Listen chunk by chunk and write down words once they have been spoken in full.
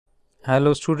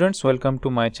Hello students, welcome to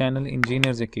my channel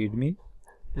Engineers Academy.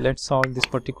 Let's solve this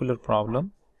particular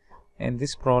problem. In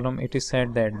this problem it is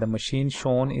said that the machine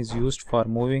shown is used for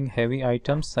moving heavy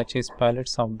items such as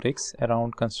pallets of bricks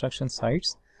around construction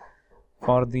sites.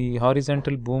 For the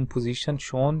horizontal boom position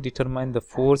shown, determine the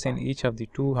force in each of the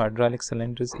two hydraulic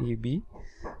cylinders AB.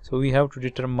 So we have to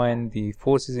determine the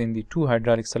forces in the two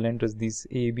hydraulic cylinders, these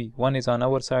AB. One is on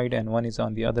our side and one is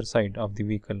on the other side of the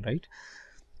vehicle, right?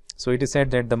 So it is said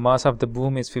that the mass of the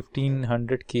boom is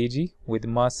 1500 kg with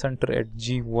mass center at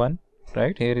G1,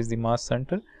 right? Here is the mass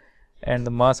center, and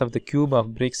the mass of the cube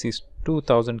of bricks is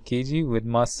 2000 kg with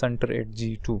mass center at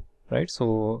G2, right?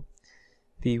 So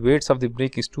the weights of the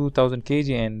brick is 2000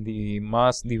 kg and the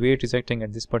weight is acting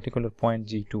at this particular point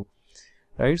G2,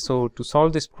 right? So to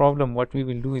solve this problem, what we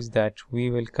will do is that we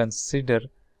will consider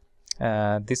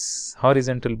this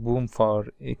horizontal boom for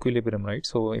equilibrium, right?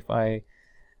 So if I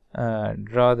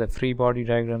draw the free body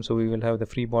diagram, so we will have the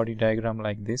free body diagram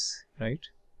like this, right?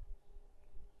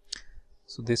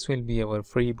 So this will be our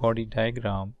free body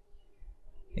diagram.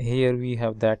 Here we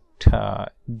have that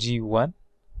G1,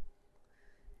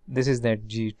 this is that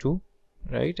G2,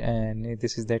 right? And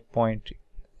this is that point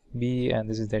B and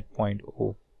this is that point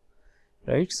O,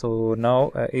 right? So now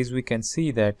as we can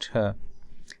see that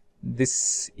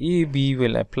this AB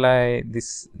will apply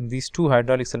these two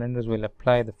hydraulic cylinders will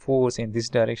apply the force in this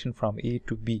direction from A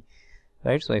to B,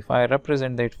 right? So if I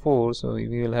represent that force, so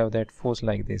we will have that force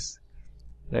like this,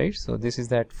 right? So this is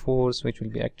that force which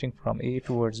will be acting from A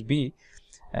towards B,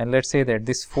 and let's say that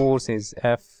this force is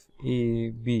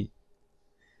FAB,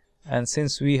 and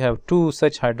since we have two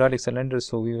such hydraulic cylinders,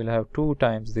 so we will have 2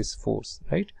 times this force,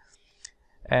 right?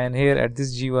 And here at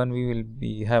this G1 we will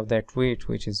have that weight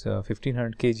which is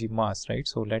 1500 kg mass, right?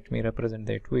 So let me represent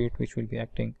that weight which will be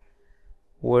acting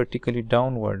vertically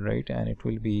downward, right? And it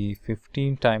will be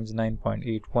 15 times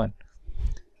 9.81.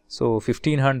 so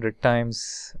 1500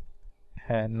 times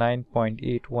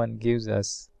 9.81 gives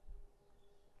us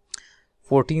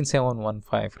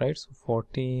 14715, right? So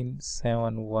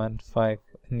 14715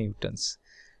 newtons,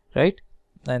 right?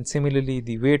 And similarly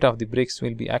the weight of the bricks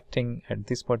will be acting at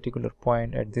this particular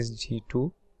point at this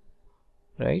G2,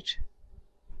 right?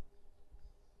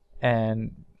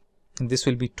 And this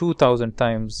will be 2000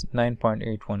 times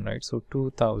 9.81, right? So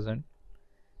 2000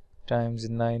 times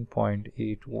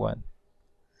 9.81,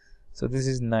 so this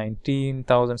is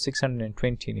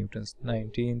 19,620 newtons,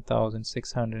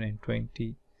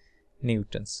 19,620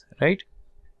 newtons, right?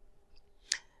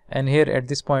 And here at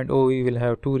this point O we will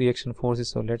have two reaction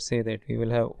forces, so let's say that we will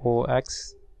have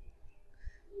OX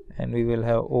and we will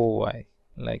have OY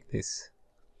like this,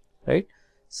 right?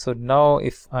 So now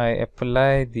if I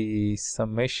apply the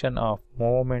summation of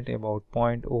moment about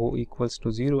point O equals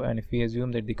to 0, and if we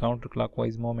assume that the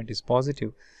counterclockwise moment is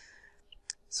positive,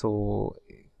 so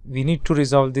we need to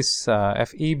resolve this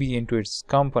FEB into its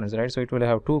components, right? So it will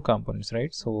have two components,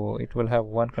 right? So it will have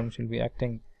one component will be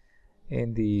acting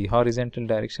in the horizontal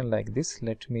direction like this.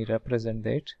 Let me represent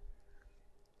that.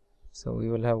 So we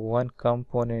will have one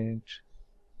component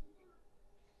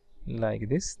like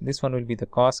this. This one will be the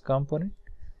cos component,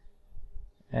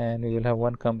 and we will have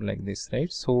one component like this, right?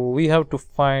 So we have to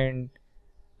find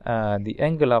the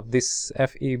angle of this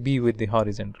FAB with the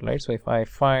horizontal, right? So if I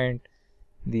find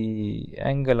the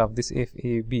angle of this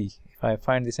FAB, if I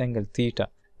find this angle theta,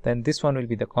 then this one will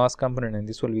be the cos component and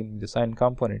this will be the sine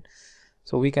component.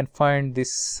 So we can find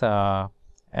this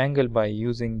angle by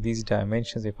using these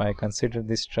dimensions. If I consider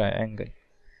this triangle,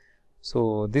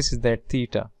 so this is that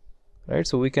theta, right?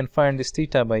 So we can find this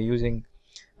theta by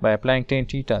applying tan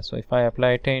theta. So if I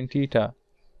apply tan theta,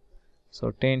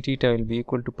 so tan theta will be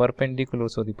equal to perpendicular,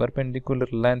 so the perpendicular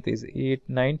length is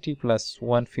 890 plus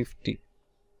 150,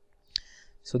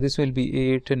 so this will be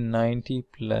 890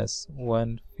 plus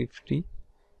 150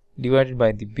 divided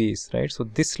by the base, right? So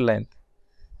this length,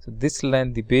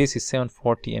 the base is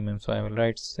 740 mm, so I will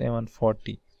write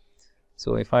 740.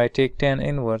 So if I take tan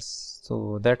inverse,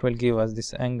 so that will give us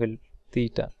this angle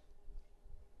theta.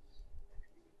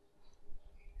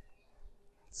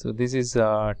 So this is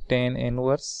tan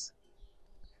inverse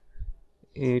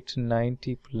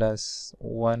 890 plus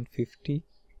 150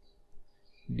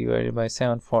 divided by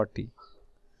 740.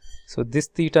 So this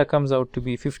theta comes out to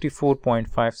be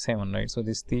 54.57, right? So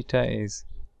this theta is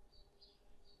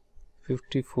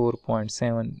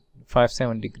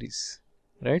 54.757 degrees,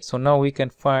 right? So now we can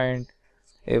find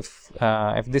if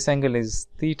this angle is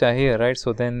theta here, right?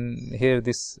 So then here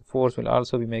this force will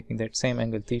also be making that same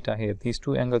angle theta here. These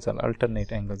two angles are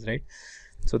alternate angles, right?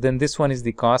 So then this one is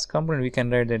the cos component. We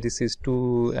can write that this is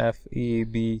 2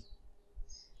 FEB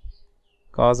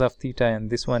cos of theta, and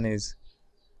this one is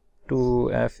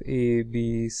to FAB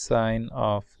sine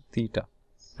of theta,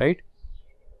 right?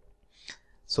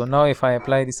 So now if I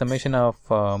apply the summation of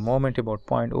moment about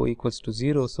point O equals to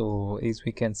 0, so as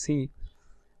we can see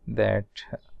that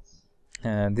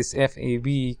this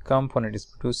FAB component is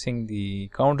producing the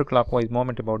counterclockwise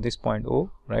moment about this point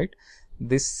O, right?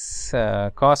 This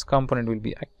cos component will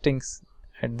be acting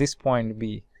at this point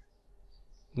B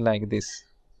like this,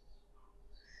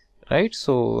 right?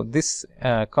 So this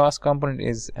cos component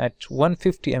is at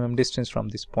 150 mm distance from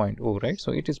this point O, right?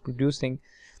 So it is producing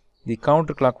the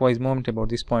counterclockwise moment about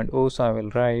this point O. So I will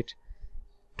write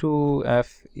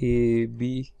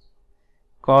 2FAB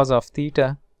cos of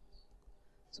theta.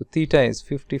 So theta is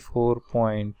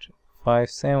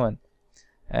 54.57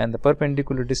 and the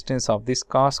perpendicular distance of this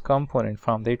cos component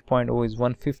from that point O is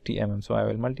 150 mm. So I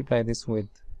will multiply this with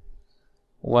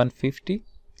 150,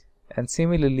 and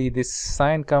similarly this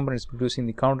sine component is producing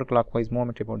the counterclockwise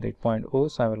moment about that point O.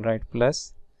 So I will write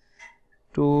plus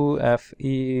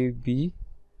 2FAB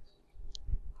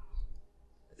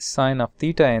sine of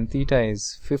theta, and theta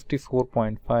is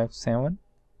 54.57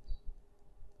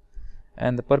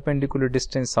 and the perpendicular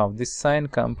distance of this sine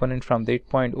component from that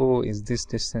point O is this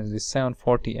distance, this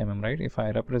 740 mm, right? If I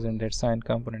represent that sine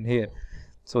component here,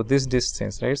 so this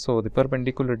distance, right? So the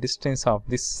perpendicular distance of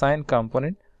this sine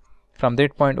component from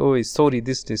that point O is, sorry,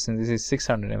 this distance, this is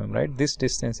 600 mm, right? This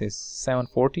distance is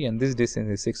 740 and this distance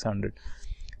is 600.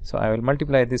 So I will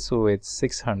multiply this with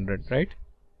 600, right?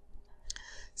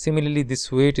 Similarly,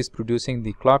 this weight is producing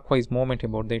the clockwise moment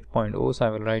about that point O. So I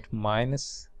will write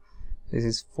minus, this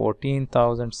is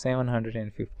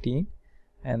 14,715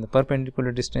 and the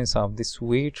perpendicular distance of this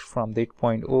weight from that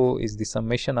point O is the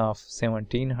summation of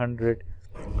 1700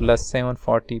 plus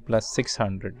 740 plus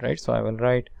 600, right? So I will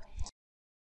write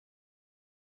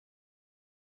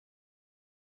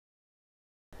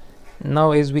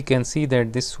now, as we can see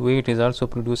that this weight is also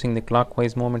producing the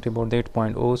clockwise moment about that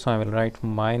point O. So I will write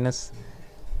minus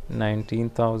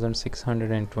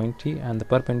 19,620 and the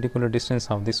perpendicular distance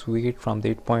of this weight from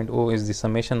that point O is the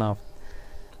summation of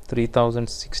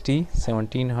 3060,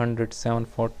 1700,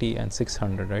 740 and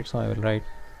 600, right? So I will write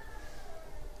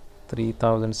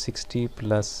 3060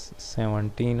 plus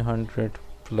 1700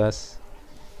 plus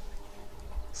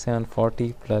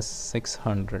 740 plus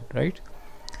 600, right?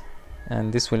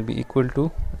 And this will be equal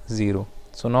to 0.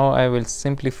 So now I will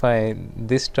simplify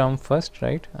this term first,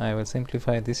 right? I will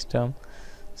simplify this term.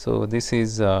 So this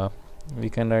is we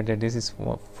can write that this is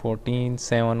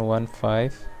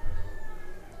 14,715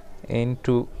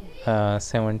 into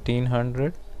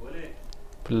 1700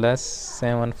 plus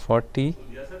 740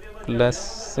 plus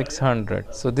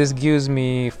 600. So this gives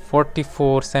me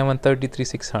 44,733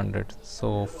 600.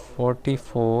 So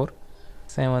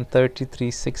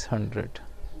 44,733 600.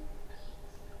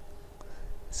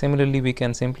 Similarly, we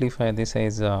can simplify this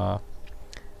as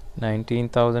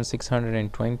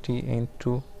 19,620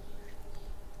 into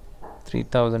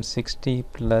 3060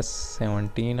 plus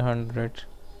 1700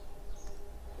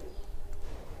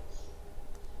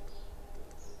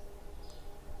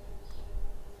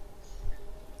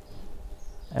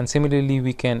 and similarly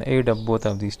we can add up both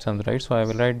of these terms, right? So I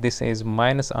will write this as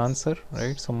minus answer,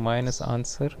 right? So minus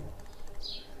answer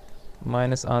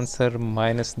minus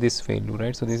this value,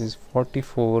 right? So this is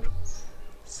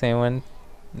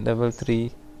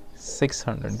 44,733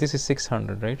 600. This is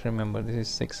 600, right? Remember, this is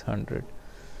 600.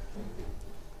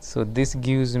 So this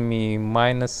gives me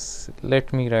minus,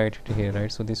 let me write it here,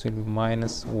 right? So this will be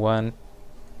minus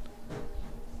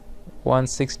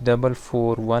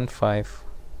 1,164415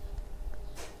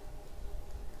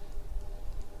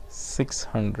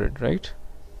 600, right?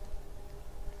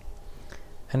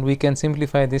 And we can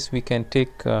simplify this. We can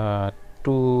take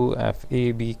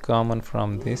 2FAB common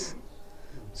from this.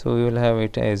 So we will have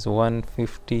it as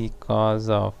 150 cos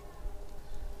of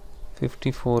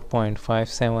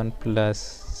 54.57 plus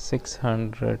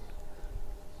 600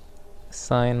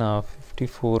 sine of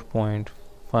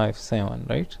 54.57,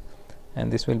 right?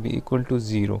 And this will be equal to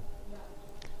 0.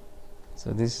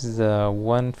 So this is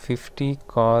 150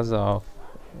 cos of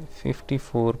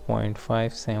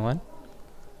 54.57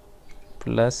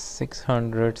 plus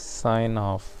 600 sine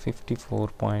of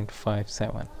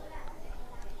 54.57.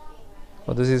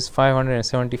 So this is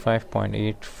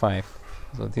 575.85.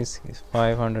 So this is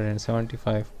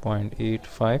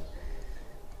 575.85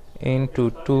 into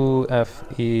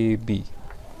 2FAB,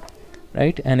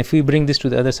 right? And if we bring this to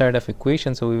the other side of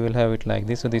equation, so we will have it like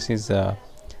this. So this is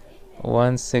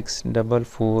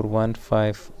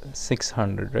 1,644,15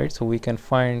 600, right? So we can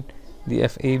find the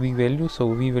FAB value. So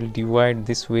we will divide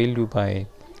this value by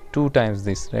 2 times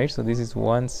this, right? So this is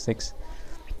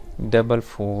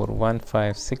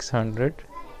 1,644,15 600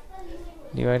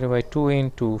 divided by 2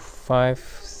 into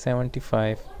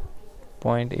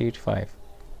 575.85.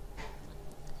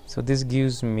 So this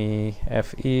gives me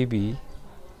FAB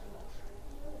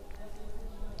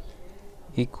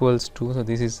equals to, so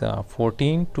this is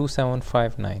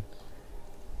 142759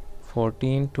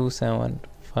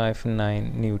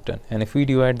 Newton, and if we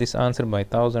divide this answer by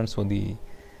 1000, so the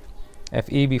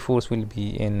FAB force will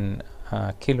be in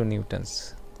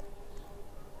kilonewtons.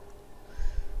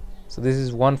 So this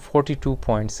is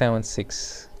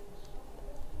 142.76.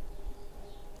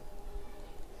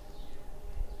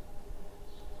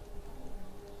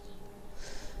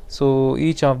 So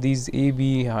each of these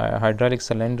AB hydraulic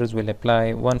cylinders will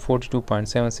apply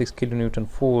 142.76 kilonewton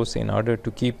force in order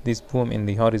to keep this boom in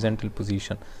the horizontal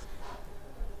position.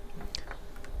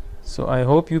 So I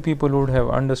hope you people would have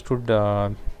understood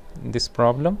this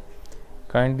problem.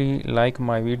 Kindly like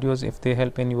my videos if they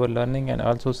help in your learning, and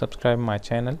also subscribe my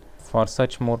channel for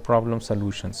such more problem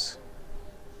solutions.